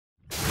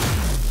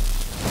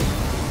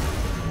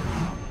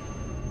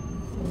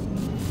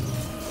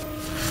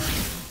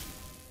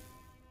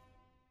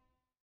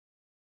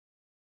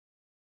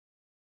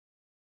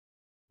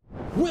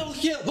Well,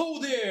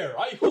 hello there!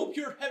 I hope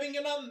you're having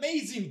an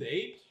amazing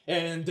day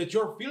and that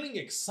you're feeling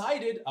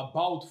excited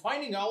about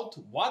finding out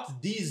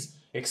what these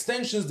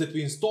extensions that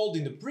we installed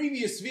in the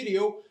previous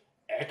video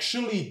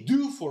actually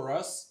do for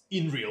us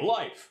in real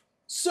life.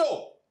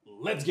 So,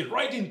 let's get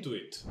right into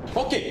it.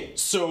 Okay,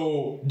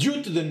 so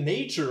due to the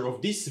nature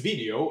of this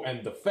video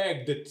and the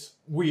fact that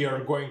we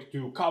are going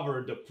to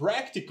cover the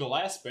practical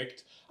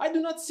aspect, I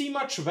do not see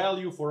much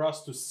value for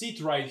us to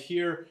sit right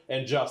here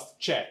and just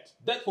chat.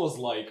 That was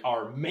like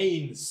our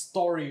main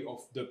story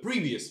of the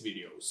previous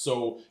video.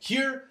 So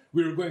here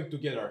we're going to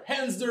get our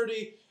hands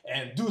dirty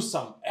and do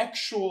some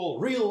actual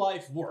real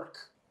life work.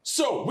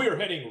 So we're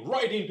heading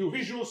right into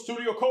Visual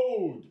Studio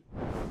Code.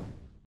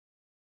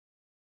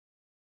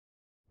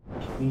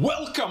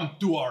 Welcome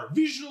to our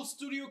Visual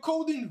Studio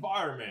Code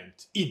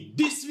environment. In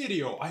this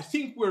video, I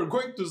think we're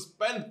going to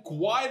spend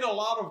quite a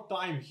lot of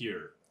time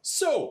here.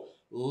 So,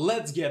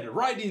 let's get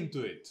right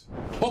into it.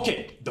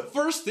 Okay, the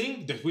first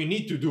thing that we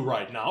need to do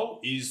right now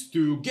is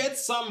to get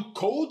some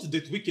code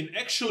that we can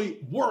actually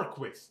work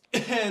with.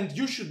 And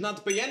you should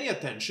not pay any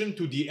attention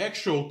to the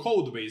actual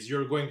code base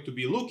you're going to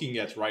be looking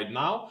at right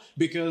now,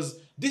 because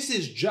this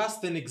is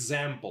just an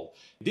example.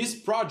 This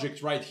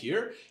project right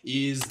here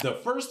is the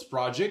first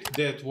project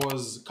that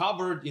was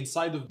covered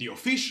inside of the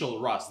official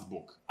Rust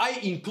book. I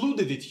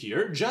included it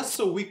here just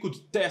so we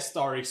could test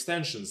our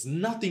extensions,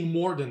 nothing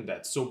more than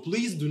that. So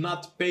please do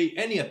not pay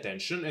any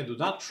attention and do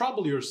not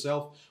trouble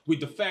yourself with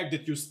the fact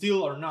that you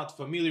still are not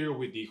familiar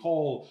with the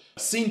whole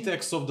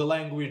syntax of the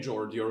language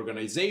or the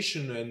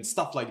organization and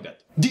stuff like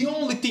that. The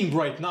only thing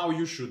right now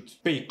you should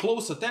pay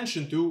close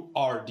attention to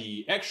are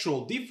the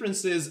actual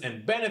differences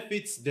and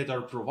benefits that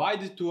are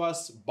provided to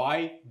us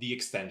by the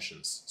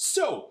extensions.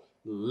 So,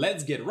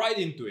 let's get right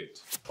into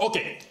it.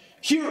 Okay,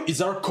 here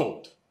is our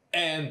code.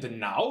 And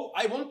now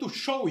I want to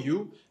show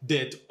you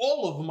that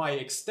all of my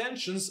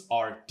extensions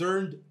are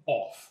turned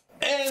off.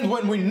 And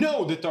when we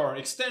know that our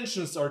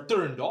extensions are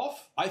turned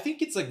off, I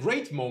think it's a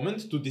great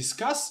moment to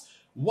discuss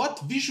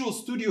what Visual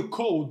Studio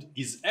Code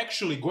is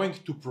actually going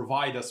to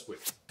provide us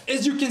with.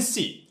 As you can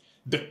see,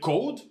 the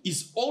code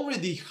is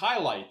already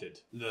highlighted.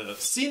 The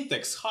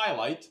syntax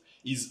highlight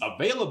is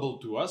available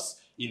to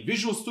us in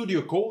Visual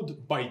Studio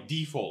Code by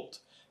default.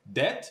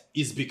 That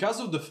is because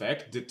of the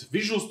fact that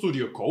Visual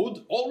Studio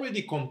Code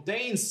already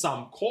contains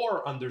some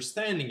core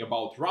understanding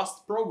about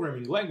Rust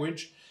programming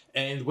language,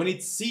 and when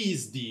it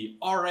sees the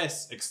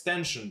RS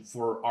extension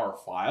for our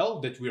file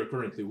that we are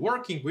currently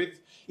working with,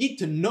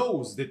 it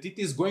knows that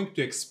it is going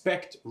to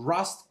expect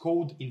Rust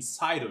code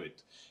inside of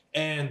it.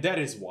 And that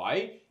is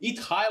why it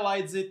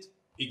highlights it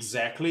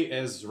exactly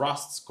as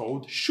Rust's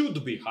code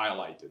should be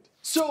highlighted.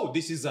 So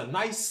this is a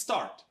nice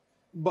start,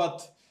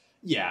 but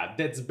yeah,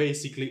 that's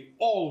basically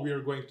all we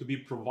are going to be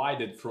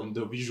provided from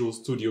the Visual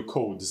Studio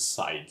Code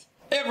side.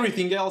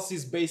 Everything else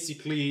is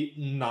basically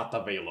not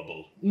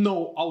available.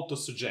 No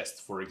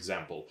autosuggest, for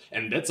example,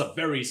 and that's a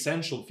very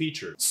essential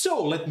feature.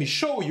 So let me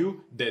show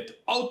you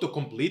that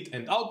autocomplete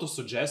and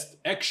autosuggest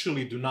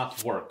actually do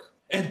not work.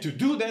 And to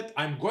do that,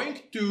 I'm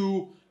going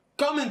to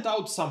comment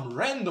out some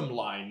random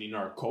line in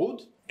our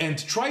code and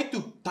try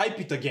to type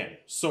it again.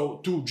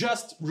 So to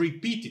just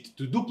repeat it,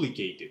 to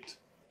duplicate it.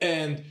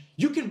 And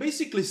you can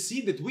basically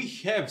see that we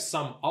have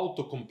some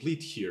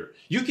autocomplete here.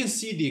 You can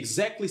see the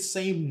exactly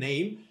same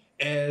name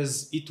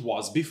as it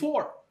was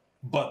before.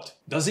 But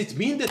does it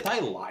mean that I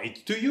lied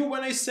to you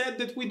when I said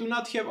that we do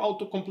not have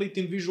autocomplete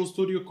in Visual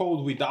Studio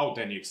Code without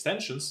any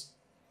extensions?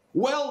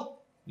 Well,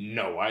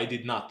 no, I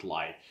did not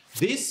lie.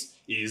 This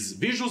is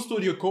Visual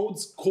Studio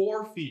Code's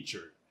core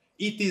feature.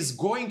 It is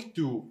going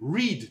to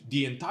read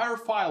the entire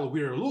file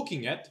we're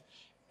looking at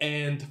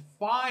and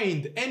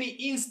find any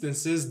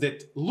instances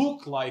that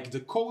look like the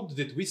code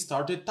that we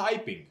started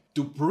typing.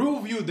 To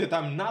prove you that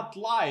I'm not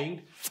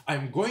lying,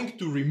 I'm going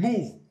to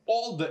remove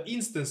all the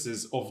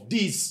instances of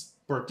this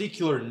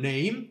particular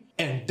name,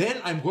 and then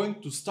I'm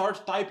going to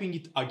start typing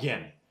it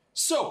again.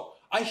 So,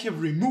 I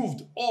have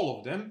removed all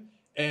of them,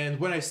 and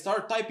when I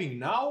start typing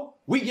now,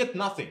 we get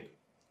nothing.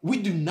 We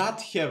do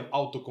not have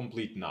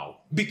autocomplete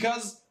now,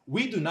 because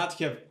we do not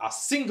have a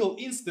single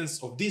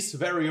instance of this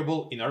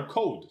variable in our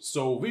code.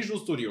 So Visual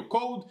Studio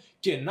Code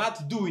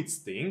cannot do its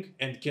thing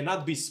and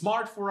cannot be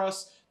smart for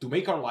us to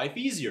make our life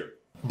easier.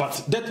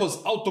 But that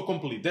was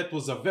autocomplete, that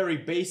was a very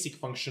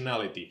basic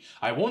functionality.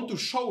 I want to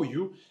show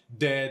you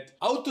that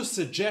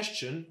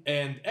autosuggestion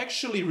and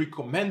actually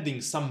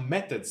recommending some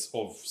methods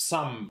of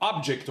some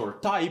object or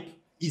type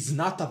is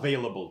not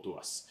available to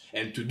us.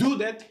 And to do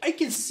that, I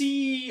can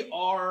see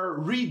our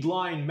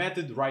readline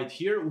method right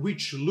here,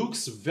 which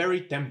looks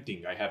very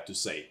tempting, I have to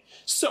say.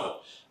 So,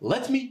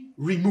 let me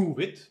remove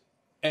it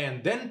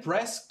and then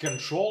press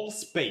Control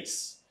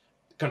Space.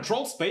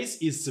 Control Space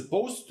is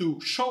supposed to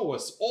show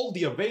us all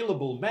the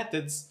available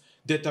methods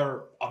that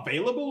are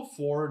available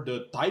for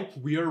the type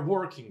we are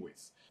working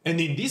with.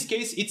 And in this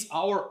case, it's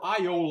our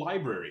IO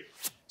library.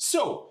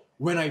 So,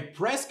 when I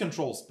press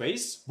Control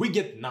Space, we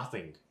get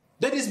nothing.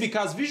 That is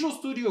because Visual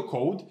Studio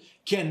Code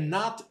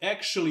cannot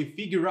actually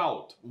figure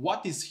out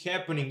what is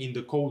happening in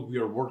the code we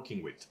are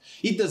working with.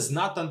 It does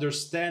not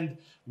understand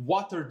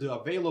what are the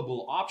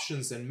available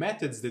options and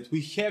methods that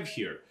we have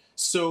here.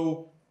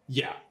 So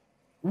yeah,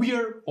 we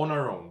are on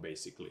our own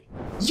basically.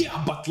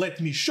 Yeah, but let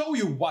me show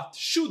you what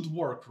should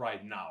work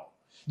right now.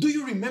 Do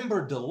you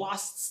remember the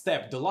last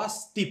step, the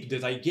last tip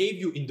that I gave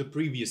you in the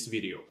previous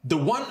video? The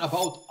one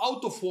about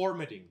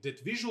auto-formatting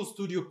that Visual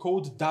Studio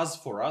Code does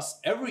for us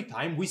every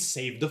time we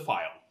save the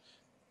file.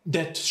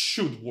 That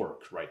should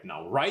work right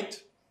now,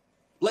 right?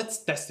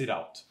 Let's test it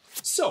out.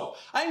 So,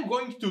 I'm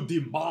going to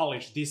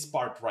demolish this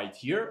part right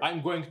here.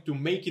 I'm going to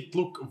make it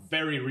look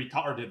very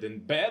retarded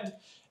and bad.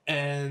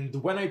 And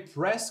when I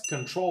press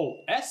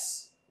Ctrl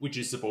S, which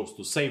is supposed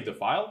to save the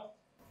file,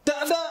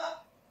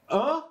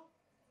 tada!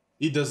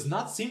 It does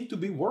not seem to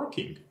be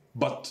working.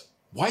 But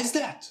why is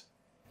that?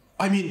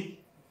 I mean,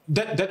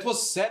 that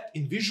was set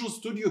in Visual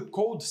Studio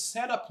Code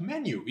setup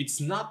menu. It's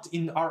not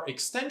in our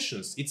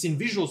extensions. It's in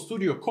Visual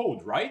Studio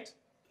Code, right?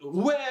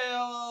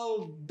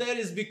 Well, that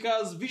is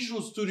because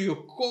Visual Studio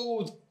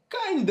Code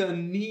kinda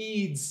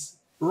needs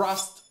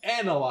Rust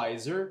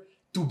Analyzer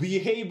to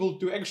be able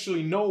to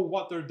actually know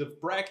what are the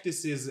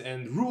practices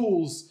and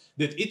rules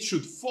that it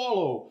should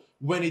follow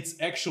when it's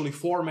actually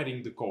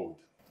formatting the code.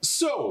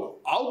 So,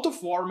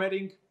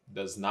 auto-formatting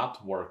does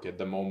not work at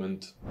the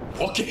moment.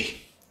 Okay,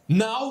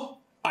 now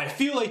I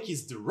feel like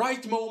it's the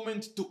right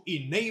moment to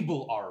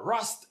enable our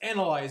Rust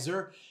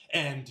Analyzer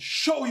and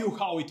show you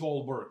how it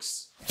all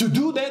works. To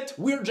do that,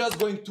 we're just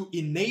going to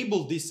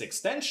enable this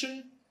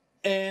extension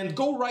and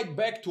go right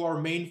back to our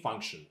main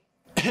function.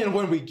 And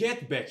when we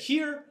get back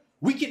here,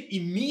 we can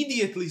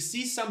immediately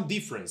see some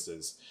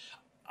differences.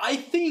 I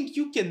think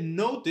you can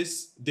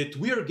notice that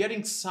we are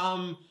getting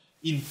some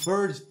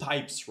inferred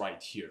types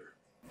right here.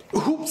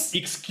 Oops,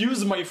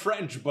 excuse my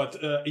French,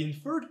 but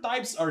inferred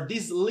types are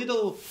these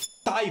little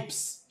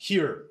types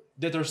here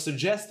that are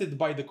suggested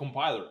by the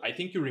compiler. I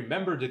think you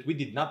remember that we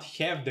did not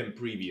have them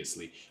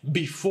previously,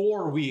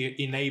 before we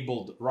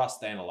enabled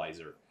Rust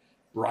Analyzer,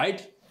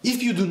 right?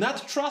 If you do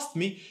not trust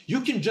me,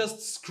 you can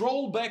just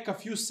scroll back a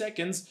few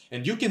seconds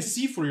and you can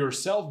see for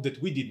yourself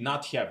that we did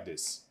not have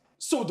this.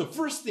 So the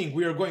first thing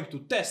we are going to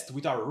test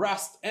with our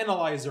Rust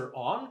Analyzer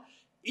on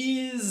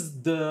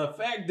is the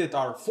fact that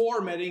our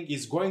formatting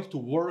is going to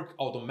work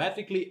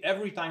automatically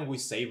every time we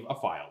save a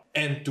file.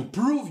 And to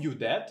prove you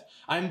that,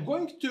 I'm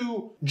going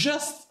to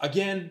just,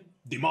 again,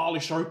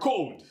 demolish our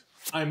code.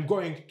 I'm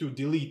going to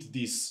delete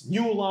this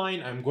new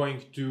line, I'm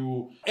going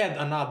to add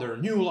another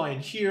new line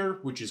here,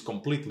 which is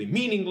completely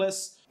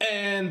meaningless,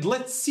 and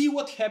let's see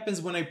what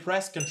happens when I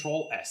press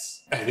Ctrl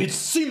S. And it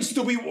seems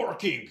to be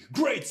working!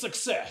 Great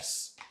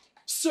success!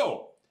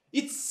 So,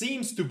 it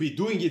seems to be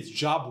doing its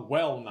job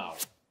well now.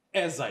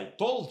 As I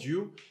told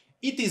you,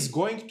 it is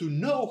going to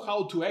know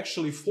how to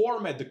actually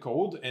format the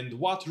code and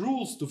what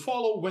rules to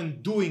follow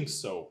when doing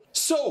so.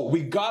 So,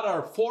 we got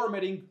our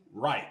formatting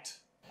right.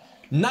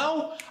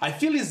 Now, I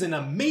feel it's an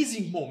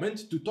amazing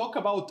moment to talk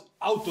about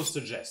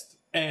autosuggest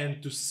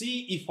and to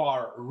see if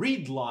our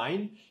read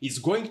line is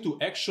going to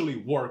actually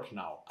work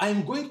now.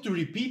 I'm going to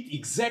repeat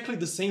exactly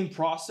the same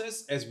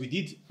process as we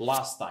did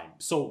last time,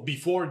 so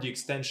before the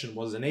extension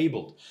was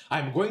enabled.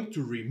 I'm going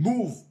to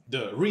remove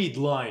the read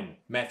line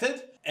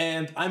method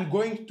and I'm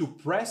going to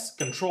press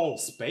Ctrl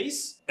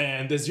space,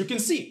 and as you can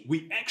see,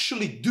 we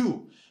actually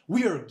do.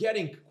 We are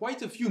getting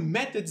quite a few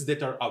methods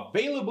that are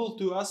available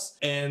to us,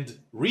 and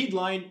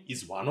readline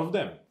is one of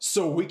them.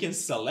 So we can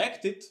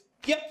select it.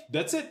 Yep,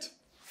 that's it.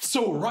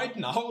 So right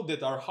now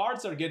that our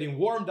hearts are getting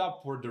warmed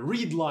up for the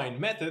readline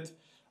method,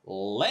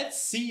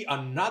 let's see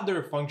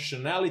another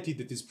functionality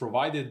that is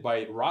provided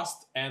by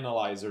Rust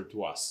Analyzer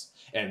to us.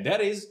 And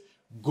that is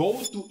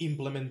go to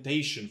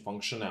implementation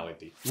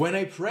functionality. When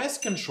I press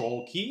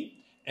Ctrl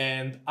key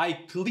and I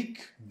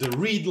click the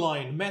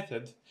readline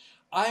method,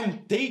 I'm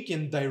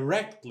taken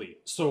directly,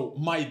 so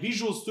my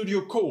Visual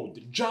Studio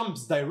Code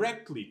jumps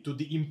directly to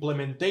the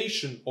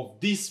implementation of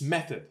this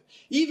method.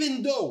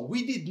 Even though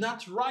we did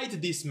not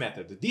write this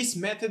method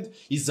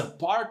is a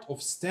part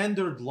of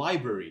standard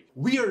library.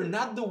 We are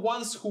not the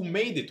ones who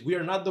made it, we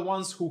are not the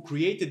ones who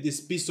created this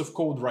piece of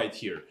code right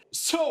here.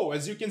 So,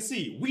 as you can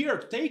see, we are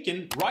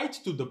taken right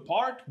to the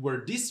part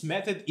where this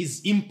method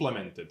is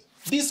implemented.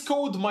 This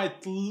code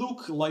might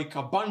look like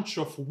a bunch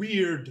of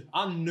weird,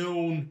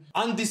 unknown,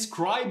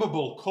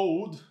 undescribable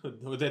code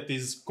that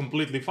is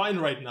completely fine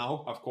right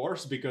now, of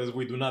course, because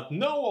we do not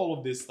know all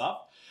of this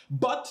stuff.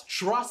 But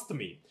trust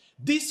me,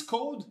 this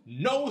code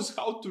knows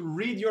how to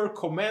read your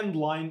command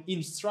line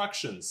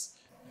instructions.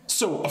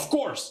 So, of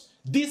course,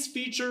 this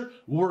feature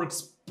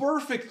works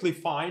perfectly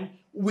fine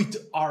with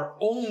our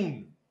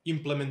own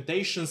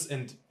implementations,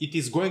 and it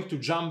is going to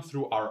jump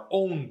through our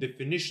own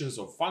definitions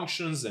of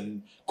functions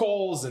and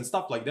calls and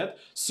stuff like that.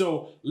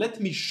 So let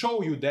me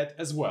show you that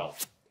as well.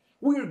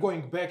 We're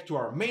going back to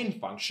our main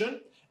function,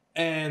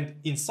 and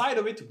inside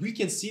of it we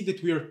can see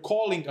that we are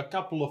calling a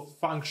couple of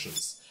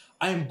functions.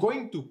 I'm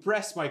going to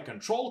press my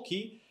Control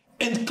key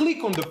and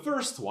click on the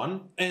first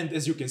one, and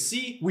as you can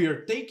see, we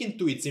are taken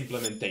to its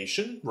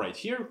implementation right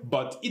here,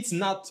 but it's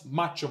not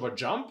much of a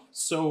jump.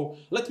 So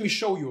let me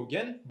show you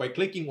again by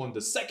clicking on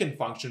the second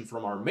function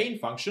from our main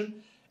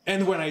function.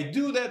 And when I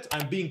do that,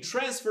 I'm being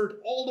transferred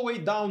all the way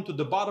down to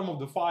the bottom of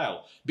the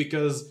file,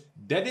 because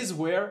that is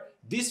where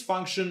this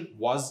function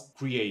was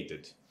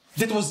created.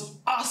 That was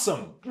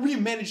awesome! We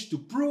managed to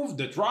prove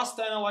that Rust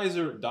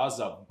Analyzer does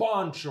a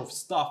bunch of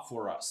stuff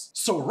for us.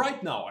 So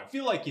right now I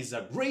feel like it's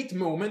a great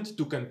moment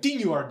to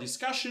continue our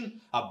discussion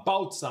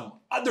about some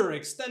other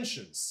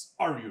extensions.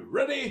 Are you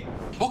ready?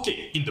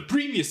 Okay, in the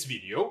previous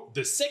video,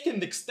 the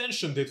second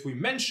extension that we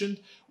mentioned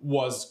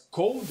was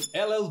Code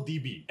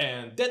LLDB,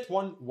 and that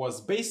one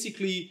was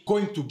basically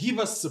going to give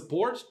us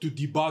support to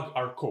debug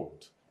our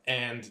code.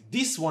 And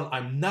this one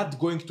I'm not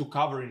going to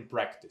cover in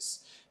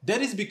practice.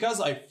 That is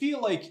because I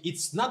feel like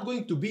it's not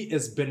going to be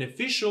as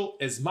beneficial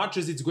as much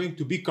as it's going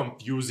to be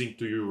confusing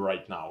to you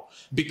right now.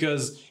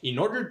 Because in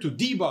order to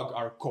debug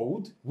our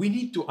code, we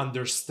need to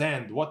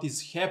understand what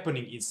is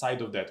happening inside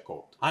of that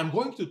code. I'm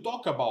going to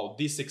talk about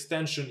this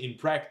extension in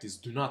practice,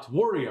 do not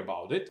worry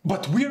about it,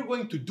 but we are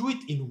going to do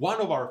it in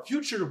one of our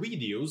future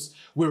videos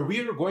where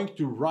we are going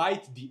to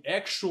write the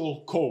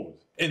actual code.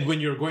 And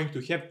when you're going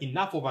to have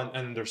enough of an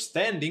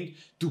understanding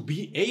to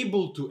be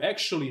able to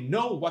actually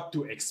know what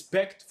to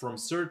expect from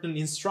certain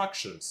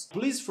instructions.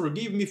 Please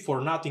forgive me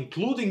for not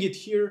including it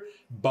here,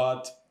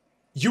 but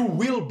you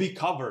will be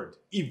covered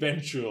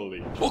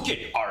eventually.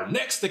 Okay, our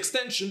next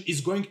extension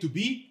is going to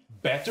be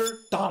Better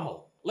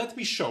TOML. Let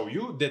me show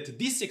you that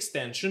this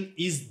extension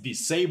is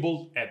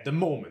disabled at the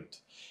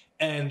moment.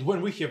 And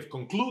when we have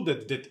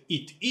concluded that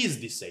it is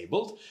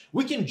disabled,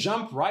 we can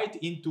jump right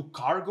into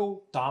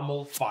cargo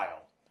TOML file.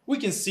 We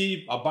can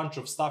see a bunch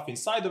of stuff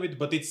inside of it,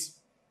 but it's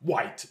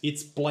white,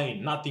 it's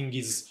plain, nothing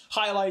is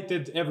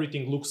highlighted,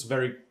 everything looks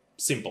very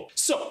simple.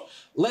 So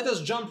let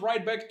us jump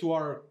right back to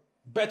our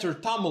Better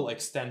TOML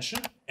extension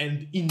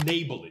and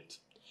enable it.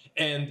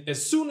 And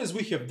as soon as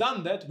we have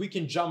done that, we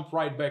can jump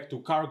right back to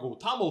cargo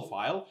TOML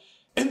file.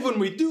 And when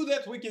we do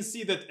that, we can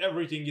see that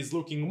everything is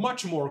looking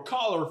much more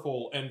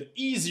colorful and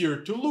easier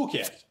to look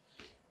at.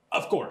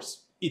 Of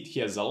course, it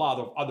has a lot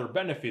of other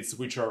benefits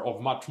which are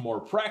of much more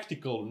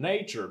practical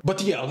nature.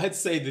 But yeah, let's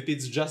say that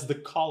it's just the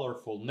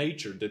colorful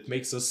nature that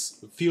makes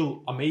us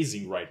feel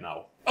amazing right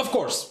now. Of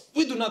course,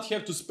 we do not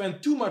have to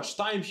spend too much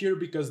time here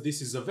because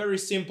this is a very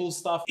simple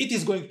stuff. It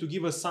is going to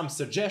give us some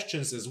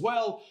suggestions as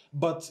well,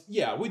 but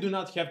yeah, we do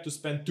not have to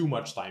spend too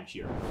much time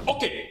here.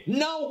 Okay,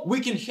 now we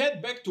can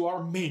head back to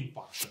our main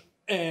function.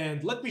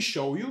 And let me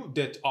show you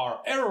that our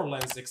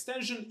ErrorLens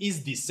extension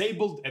is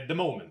disabled at the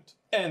moment.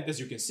 And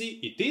as you can see,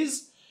 it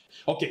is.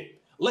 Okay,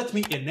 let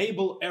me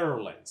enable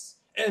ErrorLens.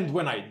 And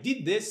when I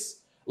did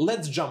this,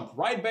 let's jump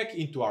right back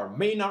into our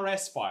main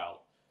RS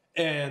file.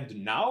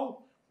 And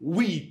now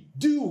we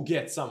do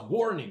get some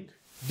warning.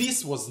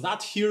 This was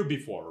not here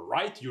before,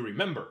 right? You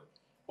remember?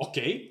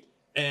 Okay,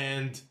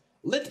 and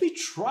let me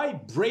try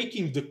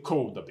breaking the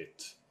code a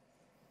bit.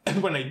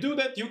 And when I do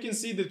that, you can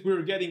see that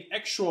we're getting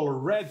actual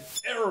red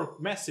error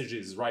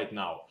messages right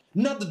now.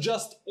 Not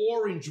just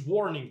orange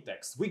warning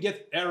text, we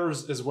get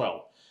errors as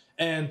well.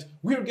 And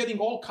we're getting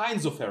all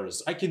kinds of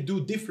errors. I can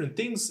do different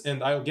things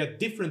and I'll get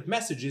different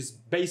messages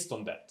based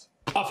on that.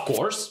 Of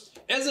course,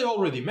 as I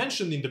already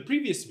mentioned in the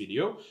previous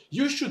video,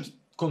 you should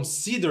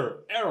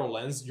consider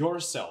ErrorLens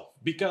yourself.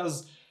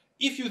 Because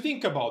if you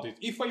think about it,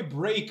 if I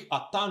break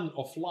a ton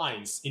of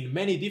lines in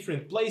many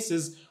different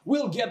places,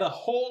 we'll get a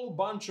whole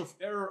bunch of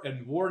error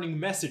and warning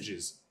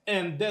messages.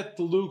 And that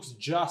looks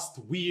just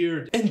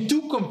weird and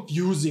too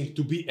confusing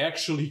to be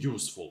actually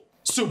useful.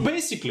 So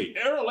basically,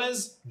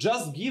 ErrorLens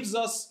just gives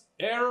us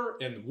error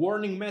and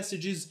warning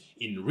messages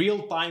in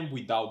real time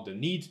without the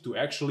need to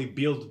actually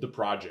build the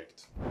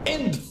project.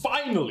 And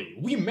finally,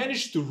 we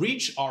managed to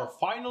reach our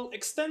final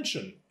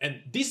extension.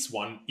 And this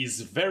one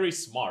is very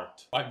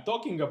smart. I'm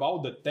talking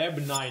about the Tab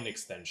 9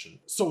 extension.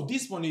 So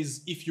this one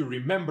is, if you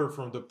remember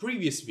from the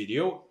previous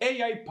video,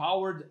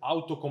 AI-powered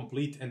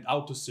autocomplete and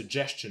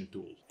auto-suggestion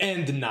tool.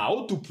 And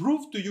now, to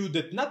prove to you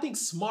that nothing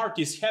smart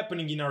is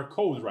happening in our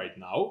code right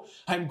now,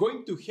 I'm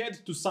going to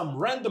head to some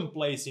random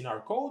place in our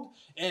code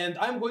and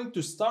I'm going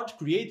to start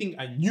creating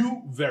a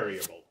new variable.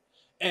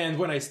 And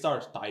when I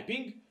start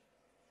typing,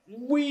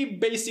 we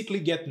basically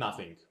get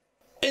nothing.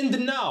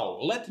 And now,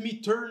 let me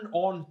turn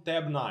on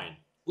Tab 9.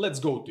 Let's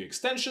go to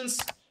Extensions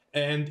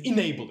and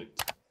enable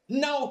it.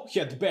 Now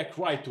head back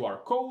right to our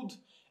code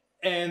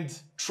and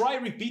try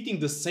repeating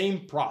the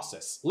same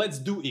process. Let's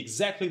do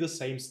exactly the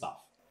same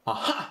stuff.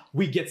 Aha!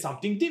 We get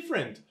something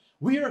different.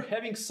 We are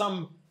having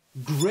some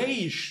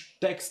grayish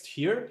text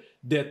here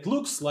that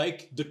looks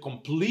like the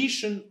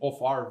completion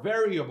of our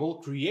variable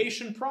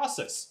creation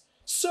process.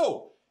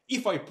 So,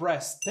 if I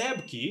press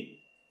Tab key,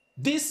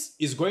 this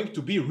is going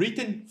to be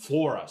written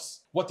for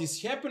us. What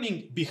is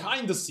happening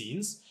behind the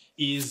scenes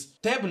is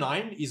Tab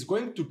 9 is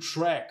going to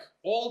track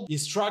all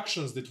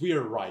instructions that we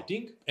are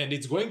writing, and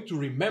it's going to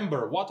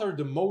remember what are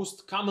the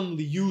most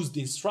commonly used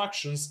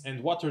instructions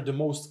and what are the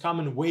most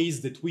common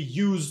ways that we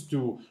use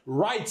to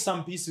write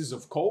some pieces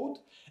of code.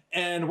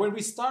 And when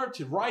we start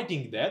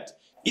writing that,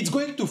 it's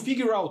going to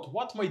figure out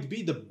what might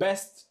be the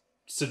best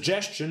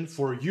suggestion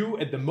for you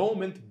at the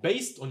moment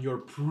based on your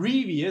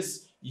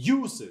previous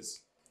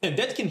uses. And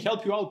that can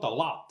help you out a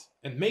lot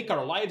and make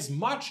our lives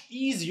much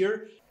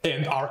easier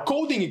and our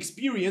coding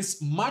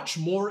experience much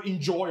more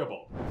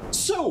enjoyable.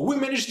 So we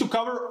managed to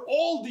cover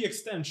all the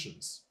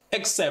extensions,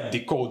 except the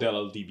code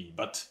LLDB,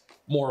 but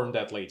more on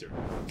that later.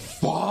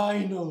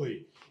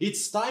 Finally,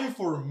 it's time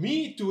for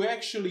me to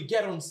actually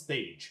get on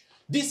stage.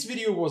 This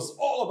video was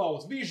all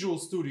about Visual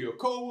Studio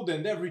Code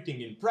and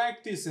everything in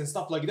practice and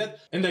stuff like that,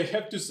 and I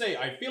have to say,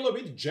 I feel a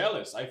bit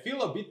jealous, I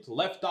feel a bit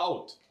left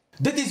out.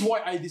 That is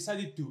why I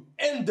decided to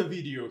end the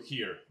video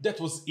here.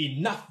 That was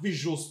enough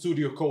Visual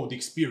Studio Code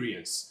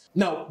experience.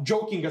 Now,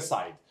 joking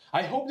aside,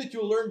 I hope that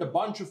you learned a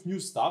bunch of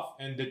new stuff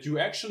and that you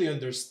actually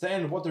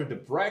understand what are the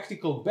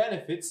practical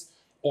benefits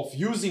of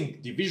using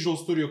the Visual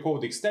Studio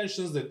Code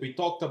extensions that we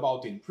talked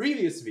about in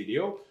previous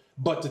video,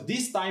 but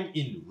this time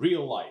in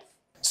real life.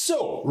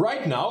 So,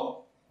 right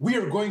now, we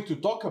are going to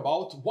talk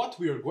about what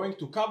we are going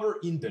to cover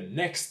in the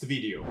next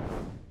video.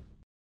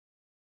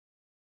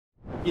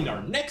 In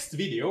our next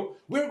video,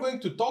 we're going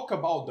to talk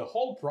about the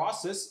whole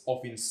process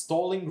of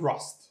installing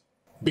Rust.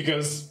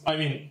 Because, I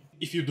mean,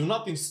 if you do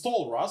not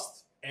install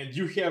Rust, and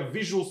you have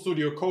Visual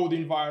Studio Code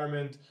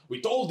environment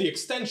with all the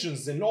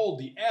extensions and all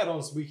the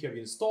add-ons we have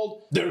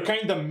installed, they're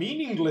kinda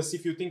meaningless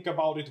if you think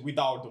about it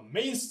without the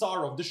main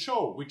star of the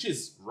show, which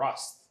is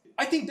Rust.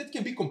 I think that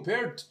can be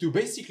compared to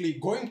basically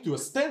going to a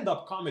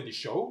stand-up comedy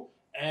show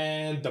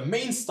and the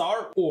main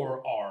star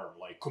or our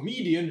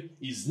comedian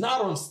is not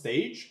on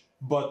stage,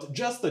 but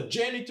just a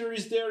janitor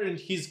is there and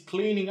he's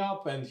cleaning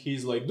up and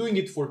he's doing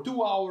it for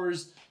 2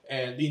 hours,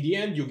 and in the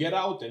end you get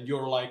out and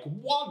you're like,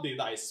 what did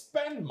I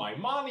spend my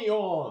money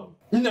on?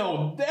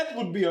 Now that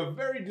would be a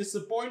very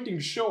disappointing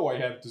show, I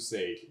have to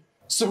say.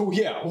 So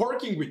yeah,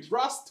 working with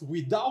Rust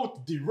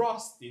without the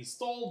Rust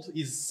installed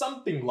is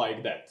something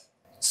like that.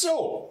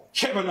 So,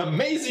 have an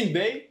amazing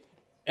day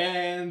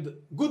and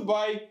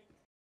goodbye!